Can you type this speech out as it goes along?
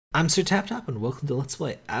I'm Sir Tap Tap and welcome to Let's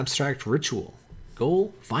Play Abstract Ritual.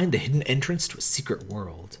 Goal, find the hidden entrance to a secret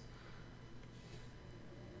world.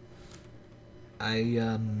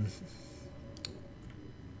 Is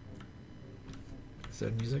there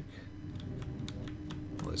music?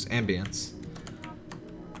 Well, there's ambience.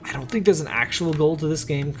 I don't think there's an actual goal to this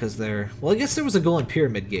game because well, I guess there was a goal in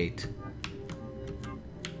Pyramid Gate.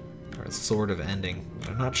 Or a sort of ending.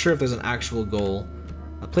 I'm not sure if there's an actual goal.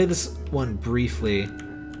 I played this one briefly.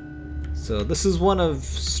 So this is one of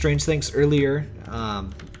Strangethink's earlier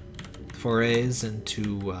forays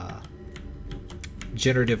into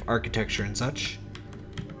generative architecture and such.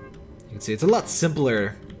 You can see it's a lot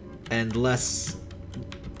simpler and less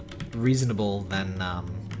reasonable than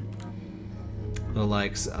the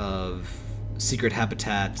likes of Secret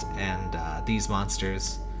Habitat and these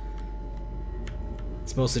monsters.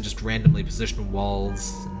 It's mostly just randomly positioned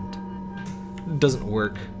walls and it doesn't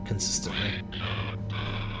work consistently.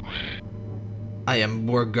 I am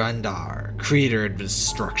Morgandar, creator of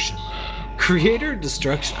destruction. Creator of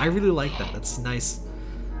destruction? I really like that. That's a nice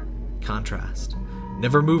contrast.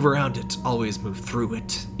 Never move around it, always move through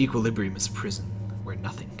it. Equilibrium is a prison where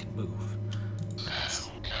nothing can move. Nice.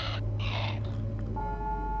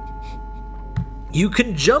 You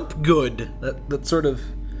can jump good. That sort of...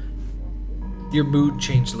 Your mood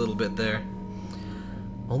changed a little bit there.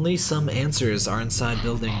 Only some answers are inside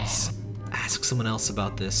buildings. Ask someone else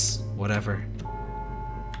about this. Whatever.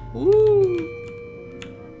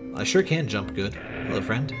 Ooh. I sure can jump good. Hello,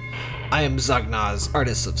 friend. I am Zagnaz,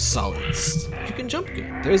 artist of solids. You can jump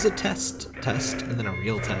good. There's a test, and then a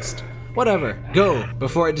real test. Whatever. Go,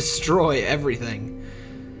 before I destroy everything.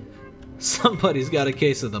 Somebody's got a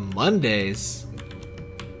case of the Mondays.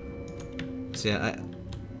 So yeah,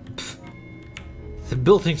 the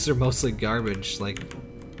buildings are mostly garbage, like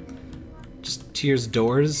just tiers,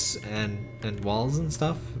 doors, and walls and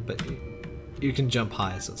stuff, but you can jump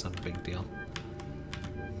high, so it's not a big deal.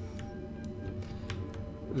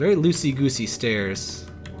 Very loosey-goosey stairs.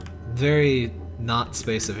 Very not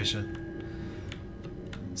space efficient.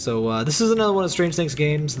 So this is another one of Strangethink's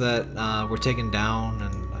games that were taken down,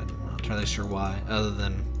 and I'm not entirely sure why, other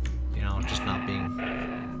than, you know, just not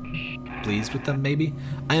being pleased with them, maybe.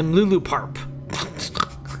 I am Lulu Parp.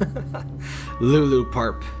 Lulu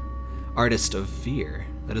Parp, artist of fear.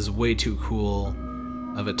 That is way too cool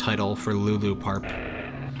of a title for Lulu Parp.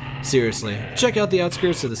 Seriously, check out the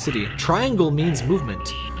outskirts of the city. Triangle means movement.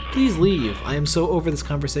 Please leave. I am so over this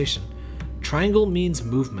conversation. Triangle means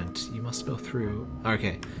movement. You must go through.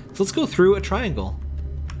 Okay, so let's go through a triangle.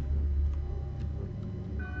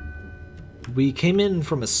 We came in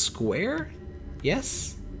from a square?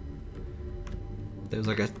 Yes? There was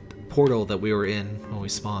like a portal that we were in when we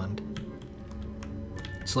spawned.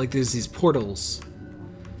 So like there's these portals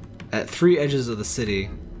at three edges of the city.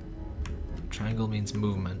 Triangle means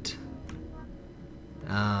movement.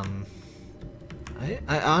 I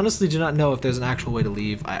honestly do not know if there's an actual way to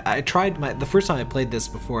leave. I tried the first time I played this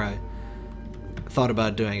before I thought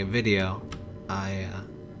about doing a video. I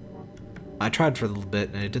tried for a little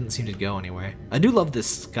bit and it didn't seem to go anywhere. I do love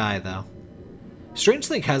this sky though.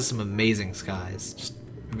 Strangethink has some amazing skies, just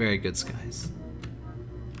very good skies.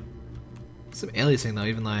 Some aliasing though,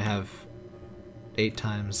 even though I have 8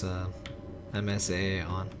 times MSA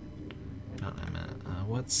on. Not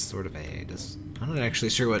what sort of AA does? I'm not actually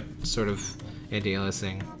sure what sort of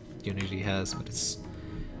anti-aliasing Unity has, but it's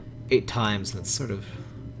 8 times, and it's sort of.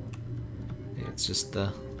 It's just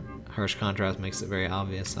the harsh contrast makes it very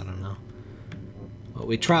obvious. I don't know. Well,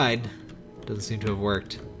 we tried. Doesn't seem to have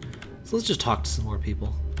worked. So let's just talk to some more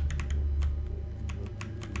people.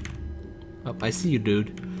 Oh, I see you,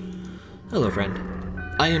 dude. Hello, friend.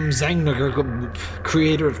 I am Zangnagar,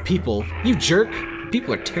 creator of people. You jerk!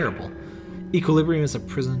 People are terrible. Equilibrium is a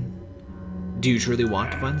prison. Do you truly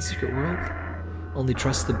want to find the secret world? Only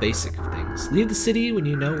trust the basic of things. Leave the city when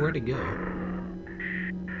you know where to go.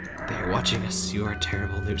 They are watching us. You are a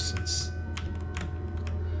terrible nuisance.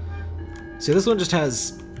 See, this one just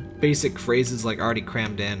has basic phrases like already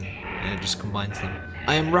crammed in, and it just combines them.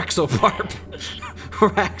 I am Rexoparp.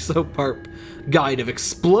 Rexoparp, guide of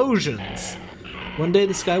explosions. One day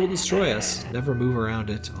the sky will destroy us. Never move around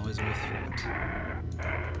it. Always move through it.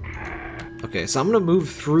 Okay, so I'm gonna move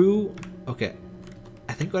through. Okay,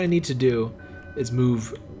 I think what I need to do is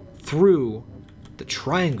move through the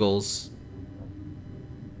triangles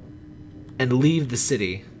and leave the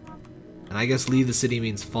city. And I guess leave the city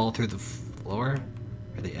means fall through the floor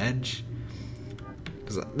or the edge.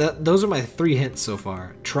 Because those are my 3 hints so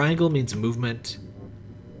far. Triangle means movement.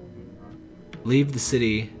 Leave the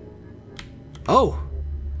city. Oh!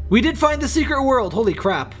 We did find the secret world! Holy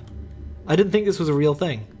crap! I didn't think this was a real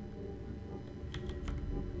thing.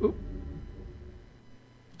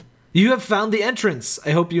 You have found the entrance.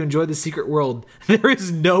 I hope you enjoy the secret world. There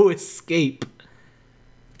is no escape.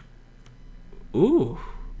 Ooh.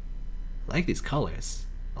 I like these colors.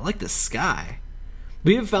 I like the sky.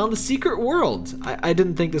 We have found the secret world. I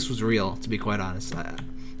didn't think this was real, to be quite honest.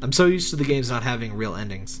 I'm so used to the games not having real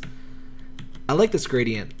endings. I like this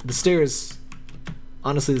gradient. The stairs...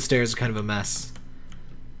 Honestly, the stairs are kind of a mess.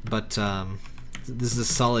 But, this is a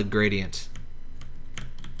solid gradient.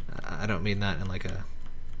 I don't mean that in like a...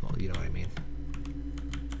 Well, you know what I mean.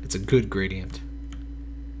 It's a good gradient.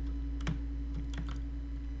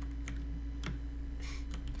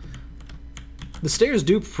 The stairs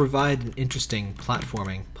do provide an interesting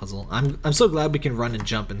platforming puzzle. I'm so glad we can run and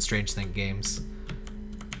jump in Strangethink games.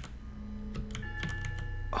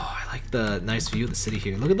 Oh, I like the nice view of the city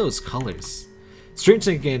here. Look at those colors.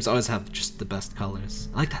 Strangethink games always have just the best colors.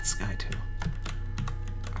 I like that sky too.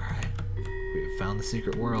 Alright. We have found the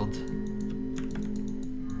secret world.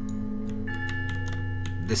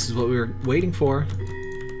 This is what we were waiting for.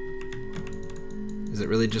 Is it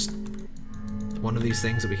really just one of these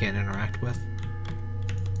things that we can't interact with?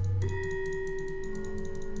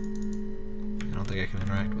 I don't think I can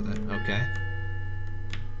interact with it. Okay.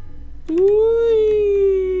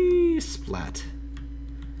 Whee! Splat.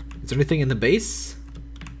 Is there anything in the base?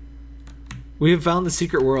 We have found the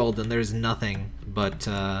secret world and there's nothing, but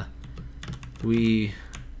this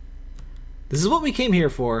is what we came here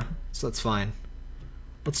for, so that's fine.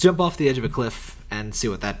 Let's jump off the edge of a cliff and see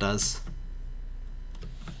what that does.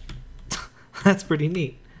 That's pretty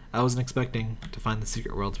neat. I wasn't expecting to find the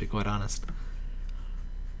secret world, to be quite honest.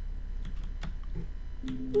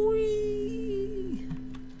 Whee!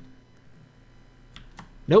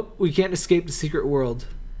 Nope, we can't escape the secret world.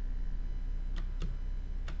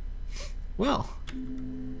 Well,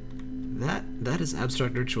 that is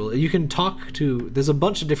abstract ritual. You can talk to... There's a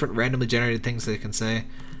bunch of different randomly generated things they can say.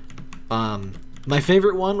 My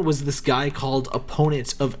favorite one was this guy called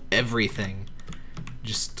Opponent of Everything.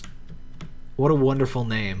 Just... What a wonderful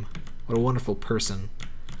name. What a wonderful person.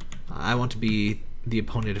 I want to be the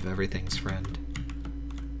opponent of everything's friend.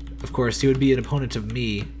 Of course, he would be an opponent of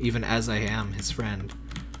me, even as I am his friend.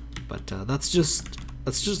 But that's just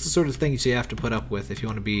the sort of things you have to put up with if you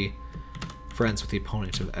want to be friends with the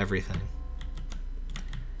opponent of everything.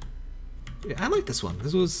 Yeah, I like this one.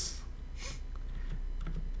 This was...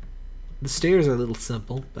 The stairs are a little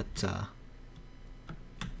simple, but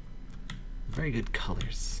very good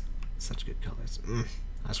colors. Such good colors.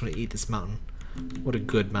 I just want to eat this mountain. What a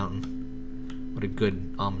good mountain. What a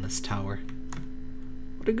good ominous tower.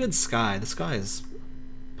 What a good sky. The sky is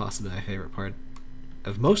possibly my favorite part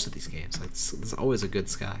of most of these games. There's always a good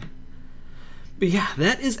sky. But yeah,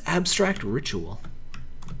 that is Abstract Ritual.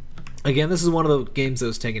 Again, this is one of the games that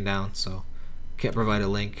was taken down, so can't provide a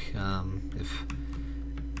link.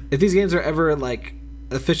 If these games are ever like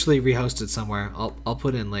officially rehosted somewhere, I'll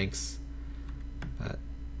put in links. But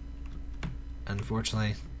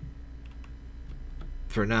unfortunately,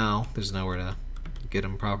 for now, there's nowhere to get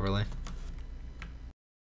them properly.